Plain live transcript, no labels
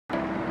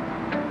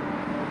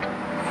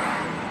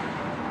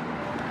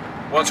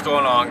What's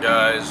going on,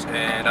 guys?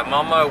 And I'm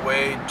on my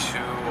way to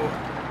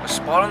a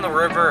spot on the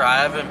river I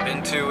haven't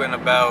been to in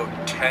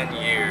about 10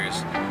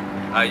 years.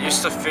 I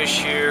used to fish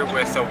here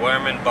with a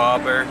worm and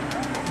bobber,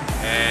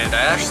 and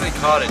I actually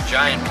caught a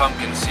giant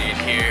pumpkin seed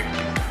here,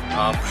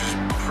 which is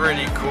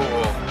pretty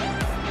cool.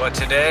 But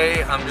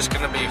today I'm just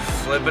gonna be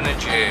flipping a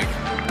jig.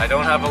 I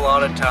don't have a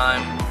lot of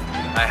time.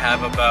 I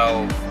have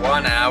about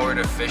 1 hour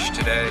to fish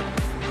today,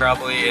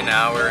 probably an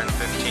hour and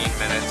 15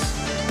 minutes.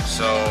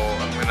 So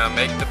I'm gonna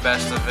make the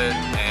best of it,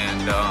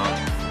 and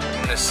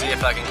I'm gonna see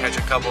if I can catch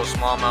a couple of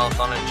smallmouth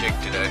on a jig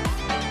today.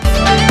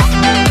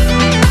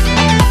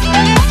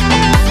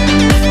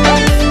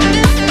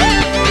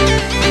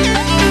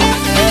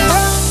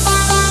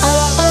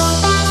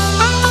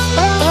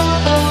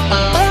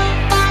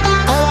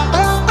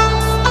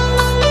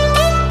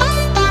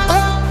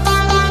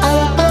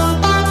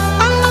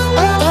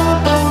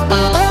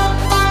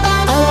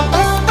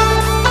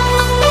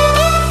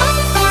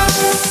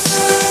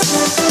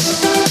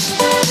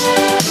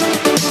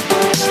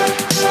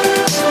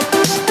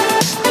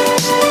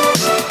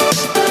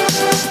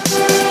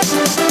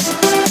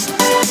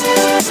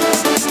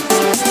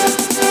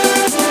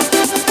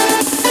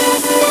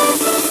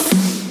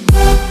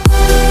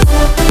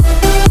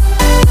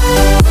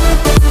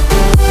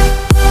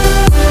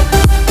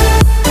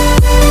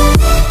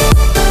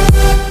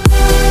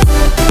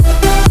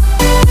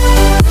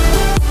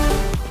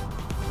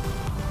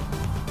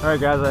 Alright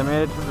guys, I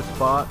made it to the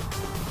spot,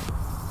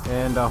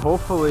 and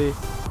hopefully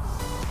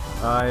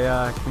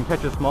I can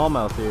catch a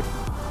smallmouth here.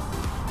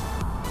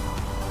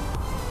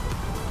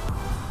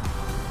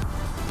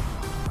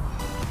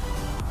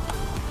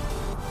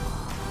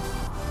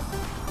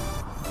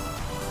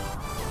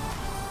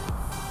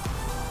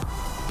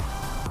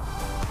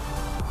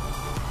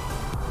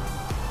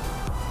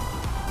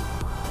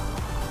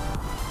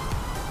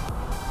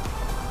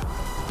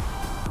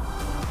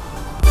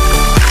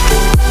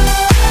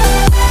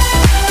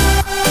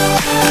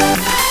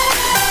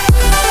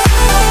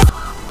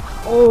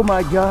 Oh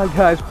my god,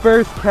 guys,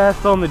 first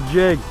cast on the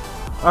jig.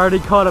 I already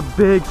caught a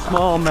big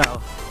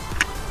smallmouth.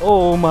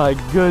 Oh my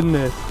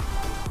goodness.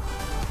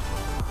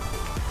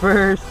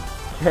 First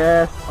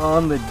cast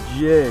on the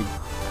jig.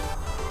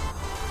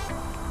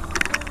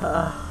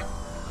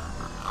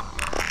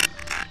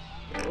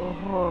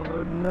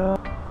 Oh no.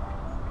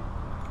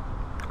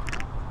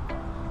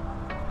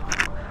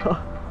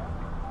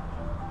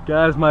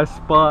 Guys, my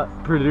spot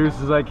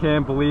produces, I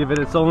can't believe it.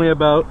 It's only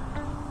about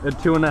a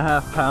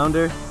 2.5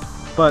 pounder.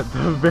 But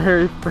the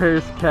very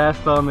first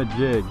cast on the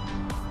jig.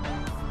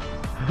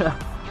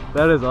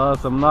 That is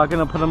awesome. I'm not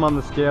gonna put him on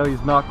the scale.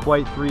 He's not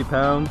quite 3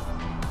 pounds,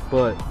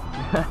 but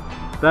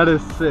that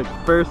is sick.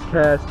 First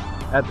cast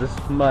at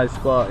my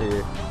spot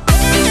here.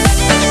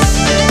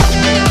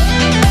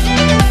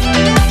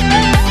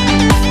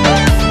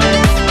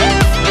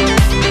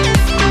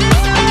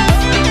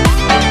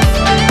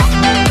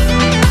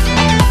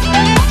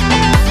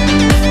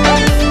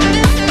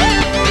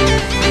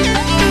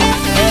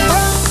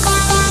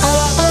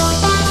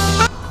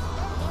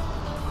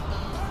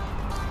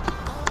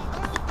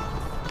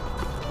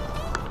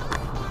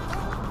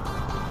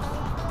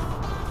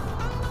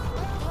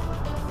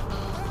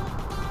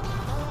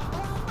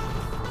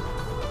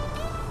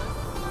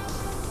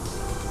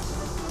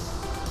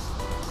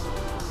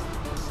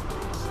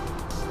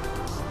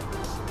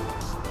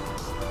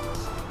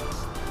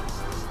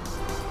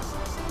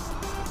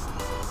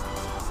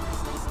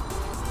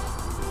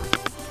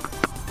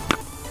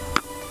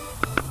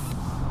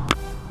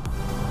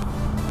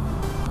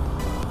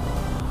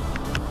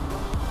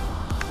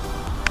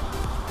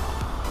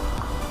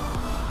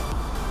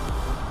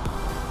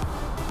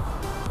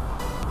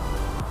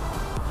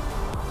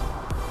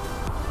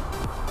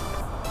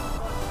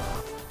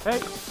 Hey.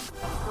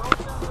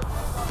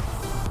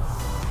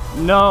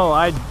 No,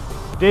 I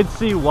did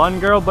see one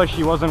girl, but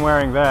she wasn't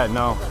wearing that,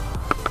 no.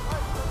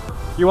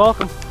 You're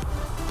welcome.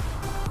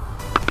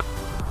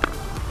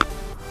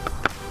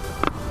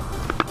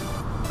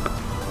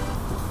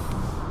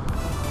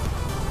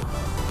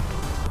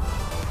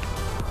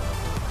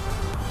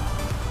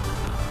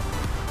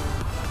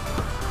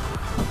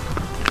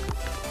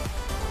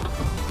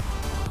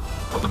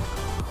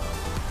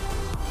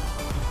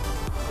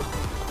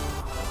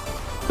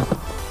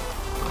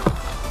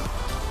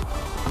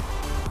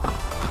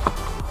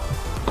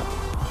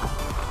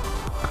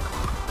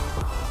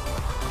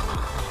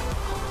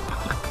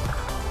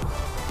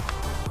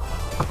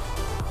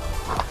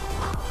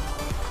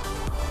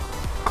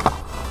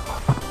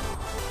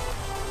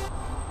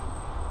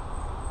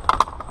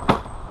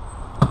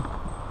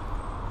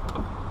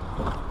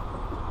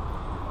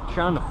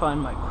 Trying to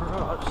find my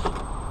cross.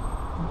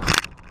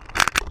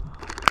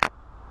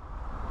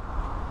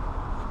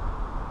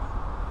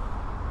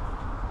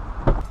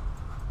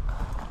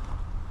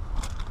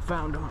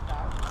 Found him.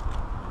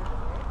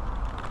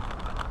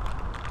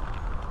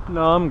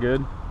 No, I'm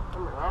good.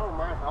 How am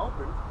I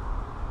helping?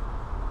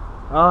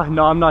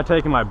 No, I'm not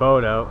taking my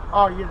boat out.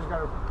 Oh, you just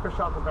gotta fish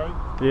out the bait?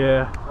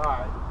 Yeah.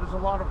 Alright. There's a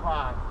lot of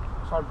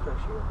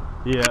sunfish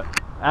here. Yeah.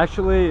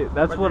 Actually,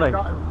 that's what But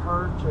gotten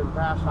perch and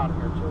bass out of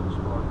here too this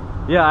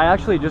morning. Yeah, I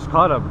actually just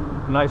caught a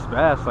nice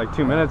bass like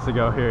 2 minutes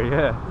ago here,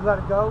 yeah. You let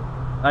it go?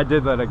 I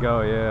did let it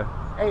go, yeah.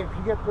 Hey, if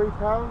you get 3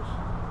 pounds,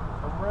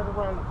 I'm right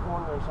around the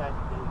corner as I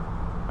can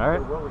do.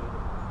 Alright. We'll eat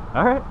it.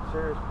 Alright.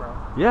 Serious, bro.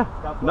 Yeah.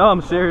 No,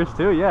 I'm serious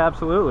too. Yeah,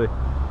 absolutely.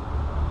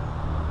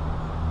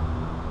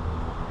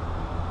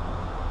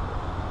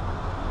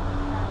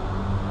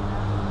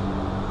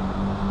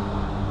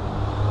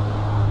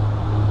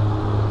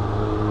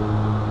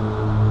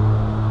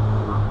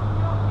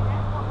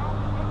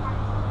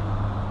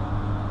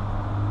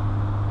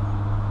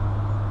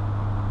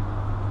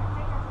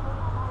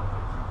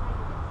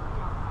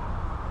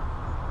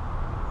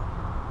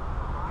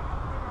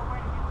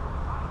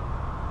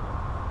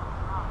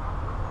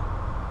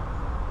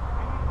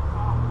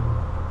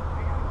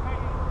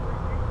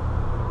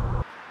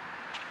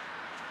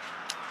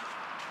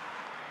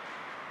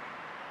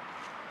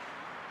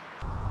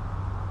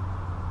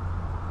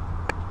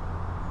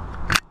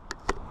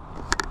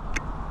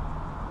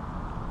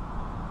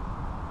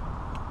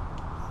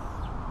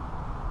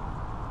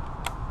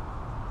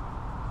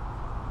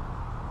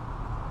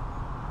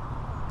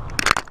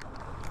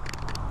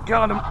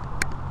 Got him.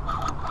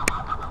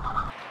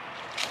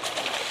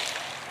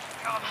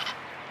 Got him.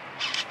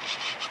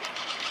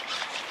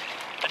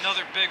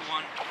 Another big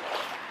one.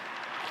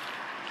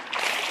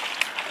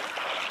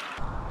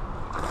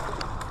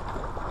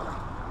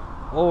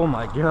 Oh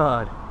my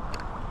god.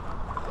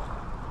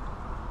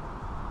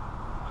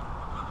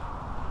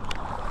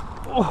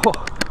 Oh,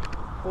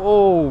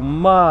 oh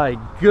my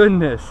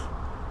goodness.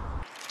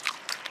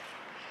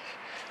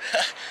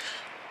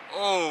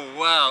 Oh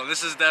wow,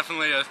 this is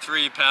definitely a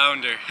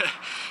 3-pounder.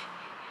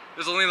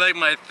 This is only like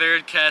my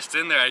 3rd cast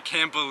in there. I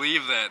can't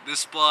believe that.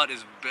 This spot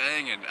is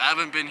banging. I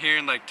haven't been here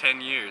in like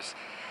 10 years.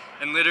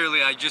 And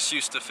literally I just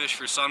used to fish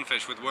for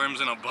sunfish with worms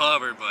and a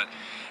bobber, but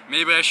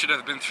maybe I should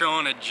have been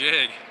throwing a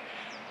jig.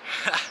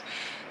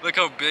 Look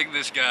how big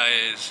this guy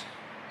is.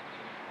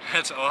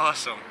 That's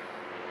awesome.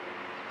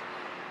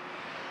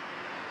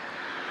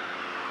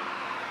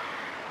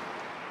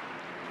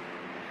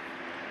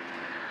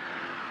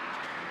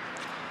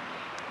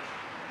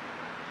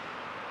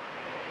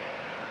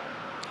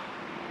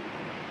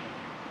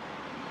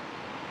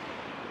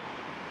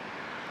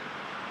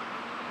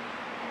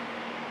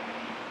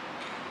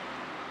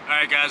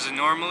 Alright guys,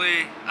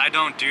 normally I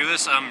don't do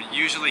this. I'm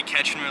usually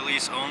catch and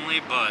release only,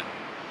 but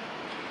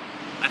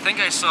I think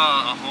I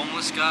saw a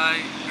homeless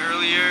guy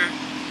earlier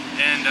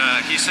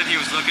and he said he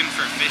was looking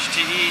for fish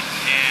to eat,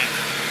 and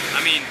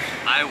I mean,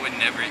 I would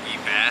never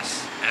eat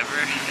bass,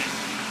 ever.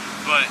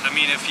 But I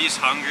mean, if he's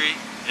hungry,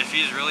 if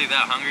he's really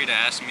that hungry to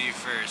ask me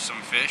for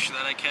some fish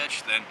that I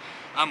catch, then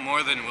I'm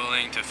more than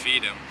willing to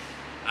feed him.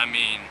 I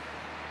mean,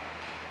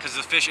 because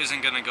the fish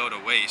isn't gonna go to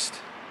waste.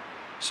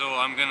 So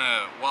I'm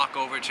gonna walk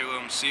over to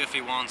him, see if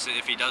he wants it.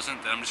 If he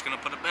doesn't, then I'm just gonna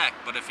put it back.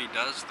 But if he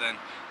does, then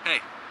hey,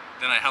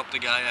 then I helped the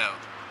guy out.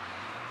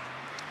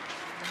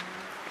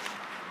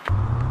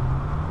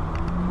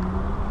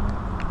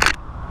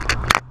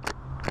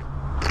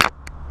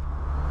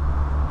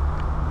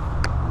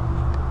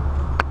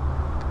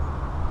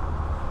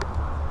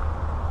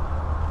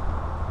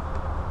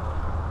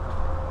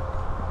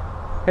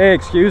 Hey,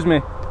 excuse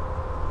me.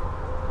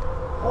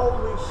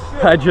 Holy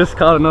shit. I just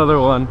caught another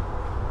one.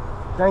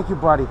 Thank you,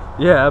 buddy.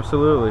 Yeah,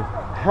 absolutely.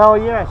 Hell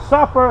yeah.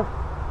 Supper.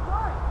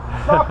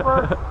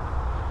 Supper.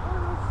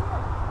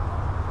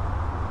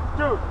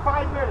 Dude,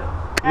 5 minutes.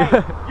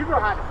 Hey, you know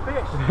how to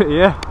fish.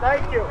 Yeah.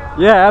 Thank you.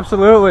 Yeah,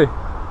 absolutely.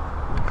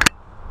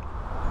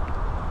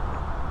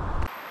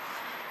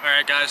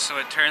 Alright guys, so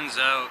it turns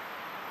out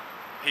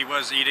he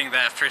was eating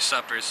that for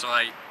supper, so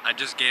I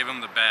just gave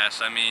him the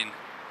bass. I mean,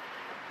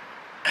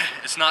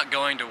 it's not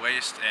going to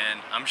waste,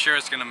 and I'm sure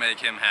it's gonna make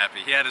him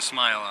happy. He had a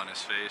smile on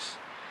his face.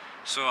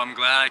 So I'm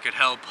glad I could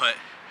help, but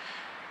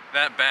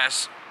that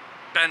bass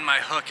bent my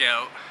hook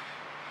out,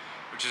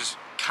 which is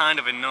kind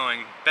of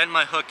annoying. Bent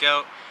my hook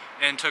out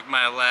and took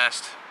my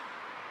last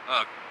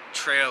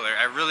trailer.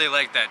 I really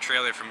like that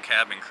trailer from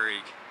Cabin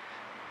Creek.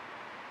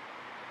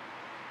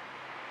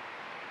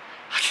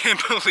 I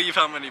can't believe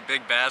how many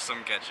big bass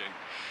I'm catching.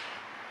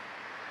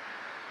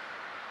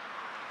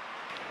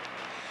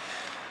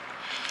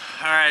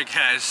 Alright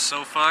guys,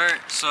 so far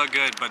so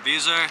good, but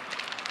these are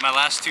my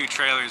last 2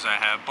 trailers I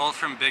have, both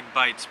from Big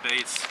Bites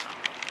Baits.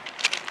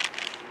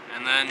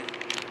 And then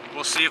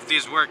we'll see if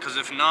these work, because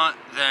if not,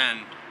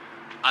 then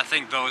I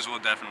think those will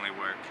definitely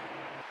work.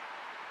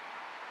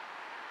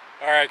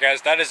 Alright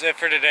guys, that is it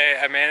for today.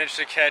 I managed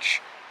to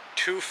catch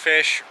 2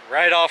 fish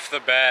right off the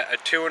bat, a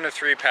 2 and a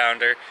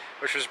 3-pounder,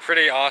 which was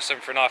pretty awesome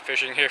for not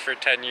fishing here for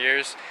 10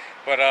 years.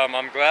 But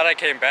I'm glad I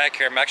came back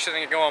here. I'm actually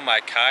going to go on my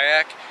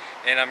kayak,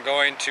 and I'm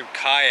going to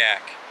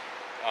kayak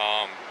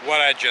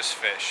what I just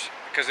fished,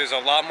 because there's a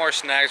lot more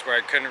snags where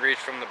I couldn't reach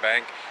from the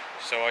bank.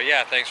 So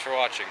yeah, thanks for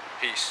watching.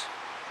 Peace.